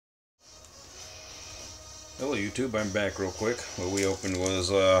Hello YouTube, I'm back real quick. What we opened was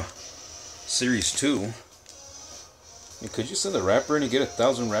Series 2. And could you send a wrapper in and get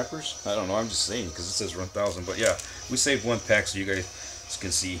 1,000 wrappers? I don't know, I'm just saying because it says 1,000. But yeah, we saved one pack so you guys can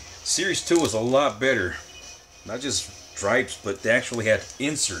see. Series 2 was a lot better. Not just stripes, but they actually had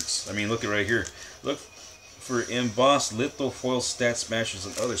inserts. I mean, look at right here. Look for embossed litho foil stat smashers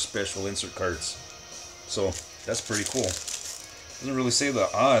and other special insert cards. So that's pretty cool. Doesn't really say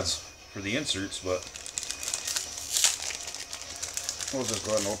the odds for the inserts, but we'll just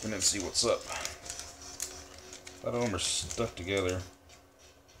go ahead and open it and see what's up. A lot of them are stuck together.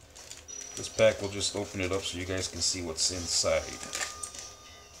 This pack, will just open it up so you guys can see what's inside.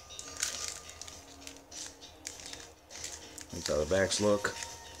 That's how the backs look.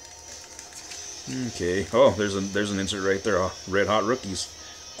 Okay. Oh, there's an insert right there. Red Hot Rookies,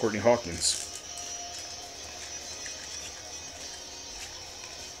 Courtney Hawkins.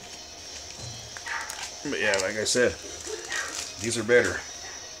 But yeah, like I said, these are better.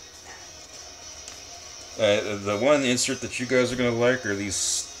 The one insert that you guys are gonna like are these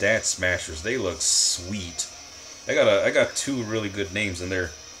stat smashers. They look sweet. I got two really good names in there.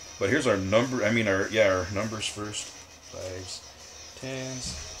 But here's our number. I mean our numbers first. 5s,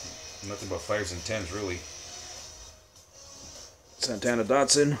 10s. Nothing but 5s and 10s really. Santana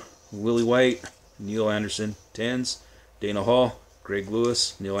Dotson, Willie White, Neil Anderson, 10s. Dana Hall, Greg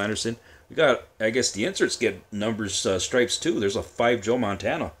Lewis, Neil Anderson. We got, I guess the inserts get numbers, stripes too. There's a 5 Joe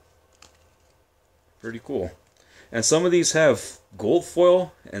Montana. Pretty cool. And some of these have gold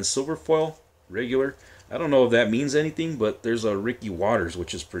foil and silver foil, regular. I don't know if that means anything, but there's a Ricky Watters,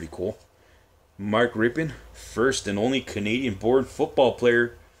 which is pretty cool. Mark Rypien, first and only Canadian-born football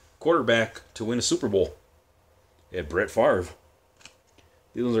player, quarterback to win a Super Bowl. And Brett Favre.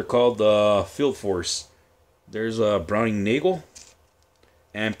 These ones are called the Field Force. There's Browning Nagel,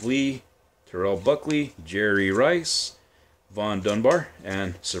 Ampli, Terrell Buckley, Jerry Rice, Vaughn Dunbar,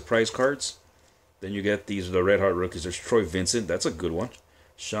 and surprise cards. Then you get these, the Red Hot Rookies. There's Troy Vincent. That's a good one.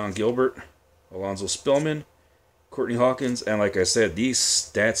 Sean Gilbert, Alonzo Spillman, Courtney Hawkins. And like I said, these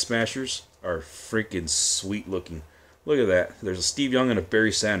stat smashers are freaking sweet looking. Look at that. There's a Steve Young and a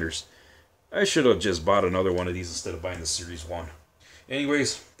Barry Sanders. I should have just bought another one of these instead of buying the Series 1.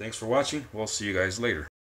 Anyways, thanks for watching. We'll see you guys later.